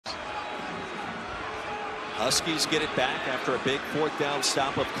Huskies get it back after a big fourth down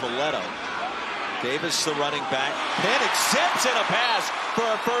stop of Coletto. Davis, the running back. Penix zips in a pass for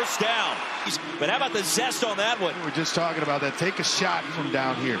a first down. But how about the zest on that one? We were just talking about that. Take a shot from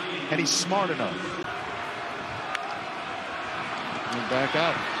down here. And he's smart enough. And back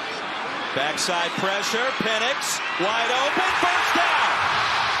out. Backside pressure. Penix wide open. First down.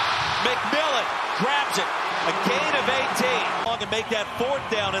 McMillan grabs it. A gain of 18. Long and make that fourth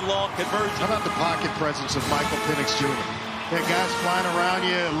down and long conversion. How about the pocket presence of Michael Penix Jr.? That guy's flying around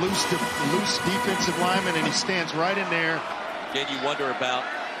you, loose defensive lineman, and he stands right in there. Again, you wonder about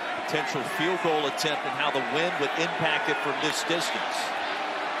potential field goal attempt and how the wind would impact it from this distance.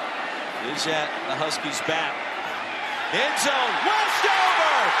 Is at the Huskies' back. End zone.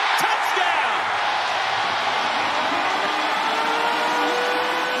 Westover. Touchdown.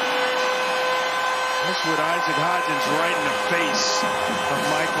 That's what Isaac Hodgins right in the face of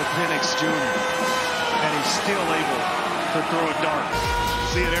Michael Penix Jr. And he's still able to throw a dart.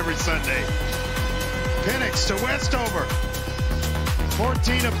 See it every Sunday. Penix to Westover.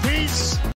 14 apiece.